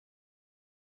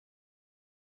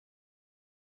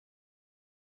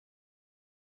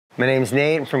My name's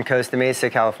Nate. I'm from Costa Mesa,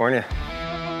 California. In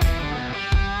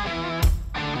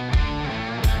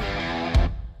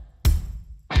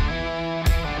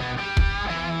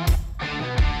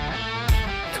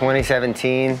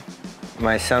 2017,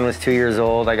 my son was 2 years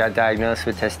old. I got diagnosed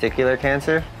with testicular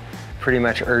cancer. Pretty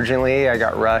much urgently, I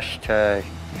got rushed to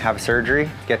have surgery,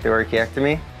 get the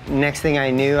orchiectomy. Next thing I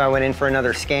knew, I went in for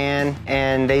another scan,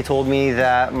 and they told me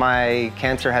that my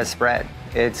cancer has spread.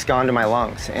 It's gone to my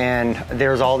lungs, and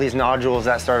there's all these nodules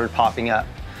that started popping up.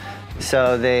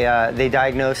 So they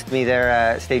diagnosed me there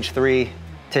at stage 3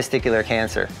 testicular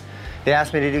cancer. They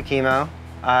asked me to do chemo.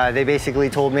 They basically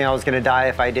told me I was gonna die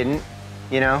if I didn't,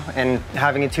 you know, and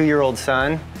having a 2-year-old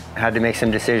son, I had to make some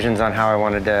decisions on how I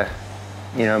wanted to,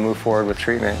 you know, move forward with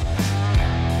treatment.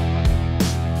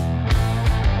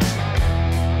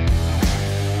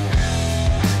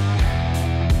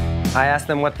 I asked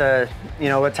them what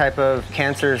what type of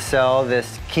cancer cell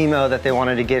this chemo that they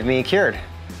wanted to give me cured.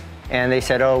 And they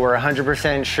said, oh, we're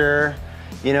 100% sure,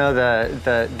 you know,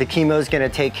 the chemo's gonna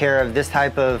take care of this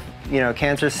type of, you know,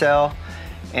 cancer cell.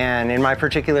 And in my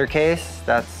particular case,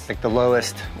 that's like the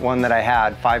lowest one that I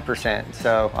had, 5%.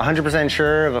 So 100%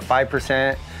 sure of a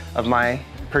 5% of my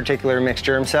particular mixed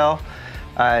germ cell.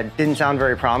 Didn't sound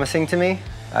very promising to me.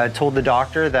 I told the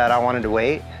doctor that I wanted to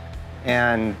wait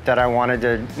and that I wanted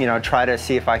to, you know, try to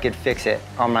see if I could fix it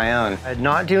on my own.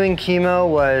 Not doing chemo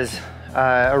was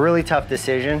a really tough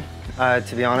decision,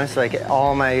 to be honest. Like,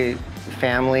 all my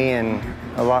family and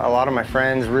a lot of my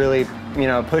friends really, you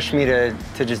know, pushed me to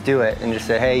just do it and just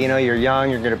say, hey, you know, you're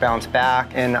young, you're gonna bounce back.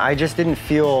 And I just didn't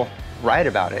feel right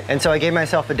about it. And so I gave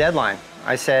myself a deadline.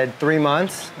 I said 3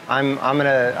 months, I'm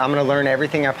gonna learn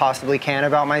everything I possibly can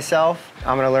about myself.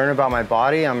 I'm gonna learn about my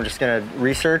body. I'm just gonna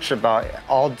research about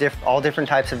all different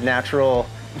types of natural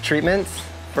treatments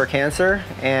for cancer,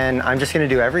 and I'm just gonna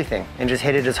do everything and just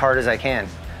hit it as hard as I can.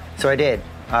 So I did.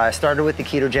 I started with the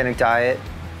ketogenic diet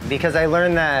because I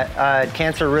learned that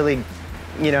cancer really,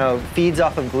 you know, feeds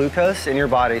off of glucose in your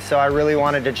body. So I really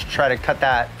wanted to try to cut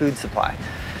that food supply.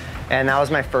 And that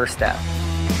was my first step.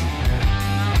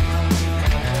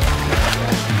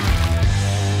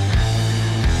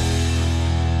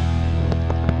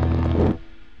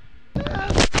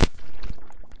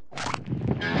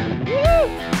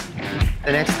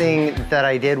 The next thing that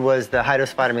I did was the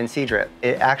high-dose vitamin C drip.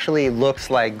 It actually looks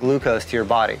like glucose to your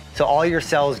body. So all your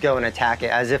cells go and attack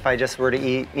it as if I just were to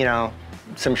eat, you know,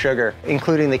 some sugar,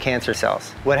 including the cancer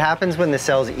cells. What happens when the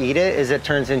cells eat it is it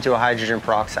turns into a hydrogen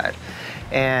peroxide.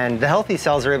 And the healthy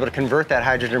cells are able to convert that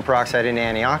hydrogen peroxide into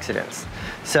antioxidants.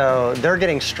 So they're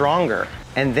getting stronger.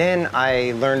 And then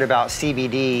I learned about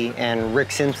CBD and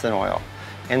Rick Simpson oil.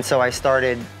 And so I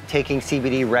started taking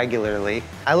CBD regularly.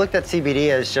 I looked at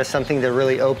CBD as just something to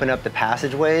really open up the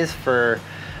passageways for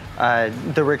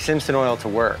the Rick Simpson oil to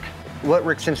work. What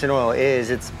Rick Simpson oil is,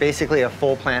 it's basically a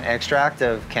full plant extract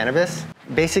of cannabis.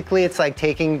 Basically, it's like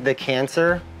taking the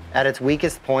cancer at its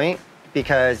weakest point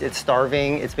because it's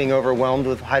starving, it's being overwhelmed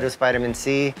with high-dose vitamin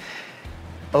C,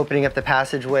 opening up the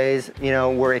passageways, you know,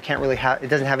 where it can't really it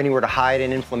doesn't have anywhere to hide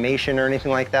in inflammation or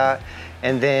anything like that.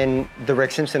 And then the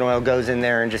Rick Simpson oil goes in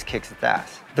there and just kicks its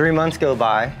ass. 3 months go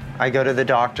by, I go to the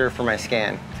doctor for my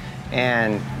scan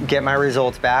and get my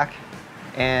results back,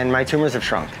 and my tumors have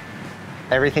shrunk.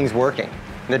 Everything's working.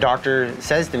 The doctor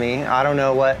says to me, I don't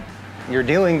know what you're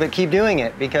doing, but keep doing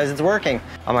it because it's working.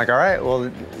 I'm like, all right, well,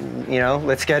 you know,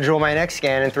 let's schedule my next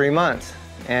scan in 3 months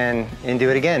and do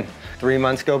it again. 3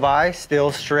 months go by,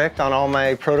 still strict on all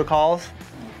my protocols,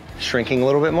 shrinking a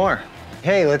little bit more.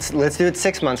 Hey, let's do it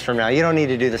 6 months from now. You don't need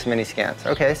to do this many scans.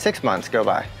 Okay, 6 months go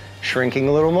by, shrinking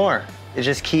a little more. It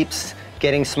just keeps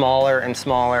getting smaller and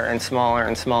smaller and smaller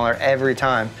and smaller every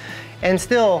time. And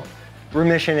still,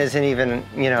 remission isn't even,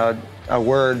 you know, a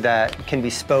word that can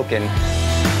be spoken.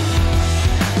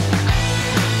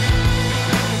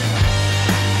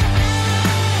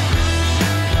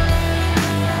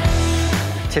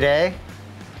 Today,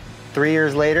 3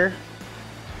 years later,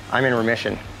 I'm in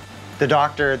remission. The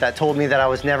doctor that told me that I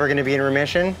was never gonna be in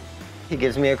remission, he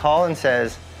gives me a call and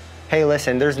says, hey,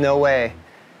 listen, there's no way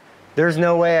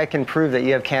I can prove that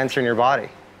you have cancer in your body.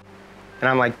 And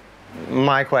I'm like,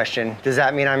 my question, does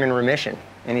that mean I'm in remission?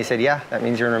 And he said, yeah, that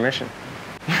means you're in remission.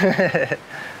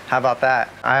 How about that?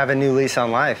 I have a new lease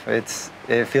on life.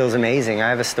 It feels amazing. I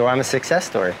have a story, I'm a success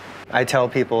story. I tell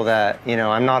people that, you know,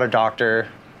 I'm not a doctor,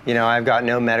 you know, I've got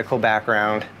no medical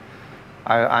background.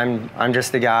 I'm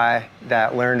just a guy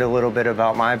that learned a little bit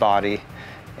about my body,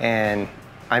 and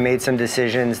I made some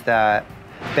decisions that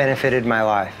benefited my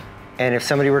life. And if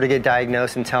somebody were to get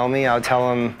diagnosed and tell me, I would tell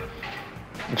them,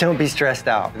 don't be stressed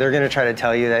out. They're gonna try to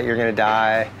tell you that you're gonna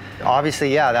die.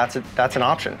 Obviously, yeah, that's an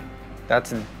option.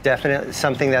 That's definitely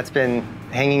something that's been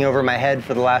hanging over my head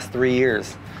for the last 3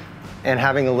 years. And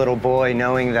having a little boy,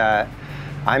 knowing that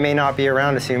I may not be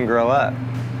around to see him grow up,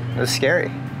 it was scary.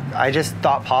 I just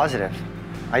thought positive.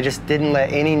 I just didn't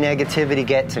let any negativity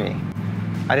get to me.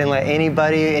 I didn't let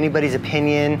anybody's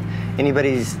opinion,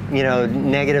 anybody's,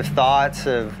 negative thoughts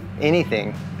of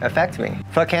anything affect me.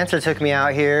 Fxck Cancer took me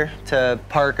out here to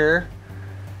Parker,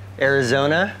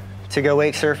 Arizona, to go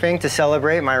wake surfing, to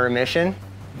celebrate my remission,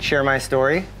 share my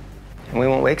story, and we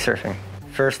went wake surfing.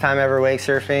 First time ever wake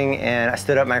surfing, and I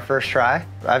stood up my first try.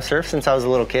 I've surfed since I was a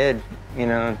little kid.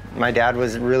 My dad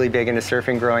was really big into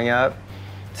surfing growing up,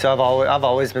 so I've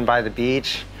always been by the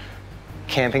beach,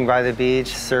 camping by the beach,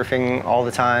 surfing all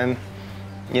the time.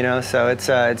 So it's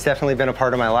definitely been a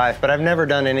part of my life. But I've never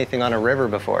done anything on a river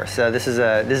before, so this is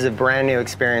a brand new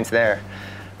experience there.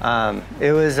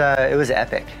 It was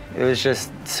epic. It was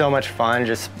just so much fun,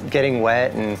 just getting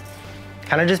wet and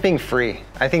kind of just being free.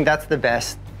 I think that's the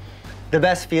best. The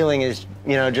best feeling is,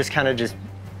 just kind of just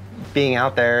being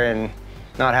out there and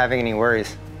not having any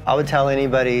worries. I would tell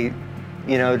anybody,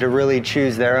 to really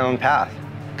choose their own path,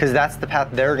 because that's the path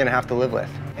they're gonna have to live with.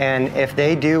 And if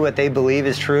they do what they believe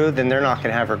is true, then they're not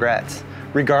gonna have regrets,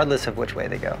 regardless of which way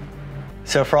they go.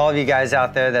 So for all of you guys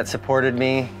out there that supported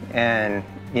me and,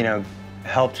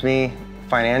 helped me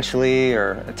financially,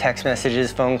 or text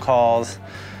messages, phone calls,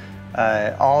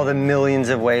 all the millions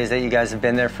of ways that you guys have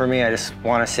been there for me, I just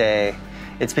want to say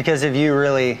it's because of you,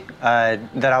 really,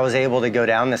 that I was able to go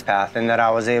down this path, and that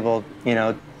I was able,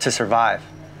 to survive.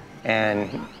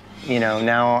 And,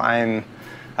 now I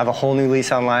have a whole new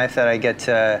lease on life that I get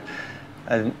to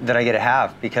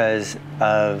have because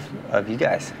of you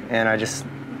guys. And I just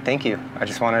thank you. I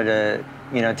just wanted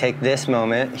to, take this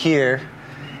moment here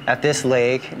at this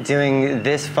lake, doing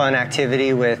this fun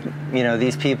activity with,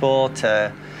 these people,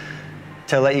 to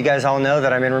let you guys all know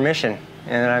that I'm in remission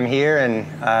and that I'm here, and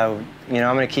I'm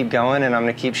going to keep going, and I'm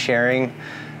going to keep sharing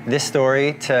this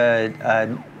story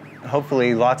to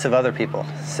hopefully lots of other people.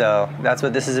 So that's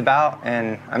what this is about,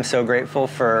 and I'm so grateful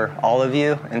for all of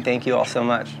you, and thank you all so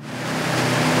much.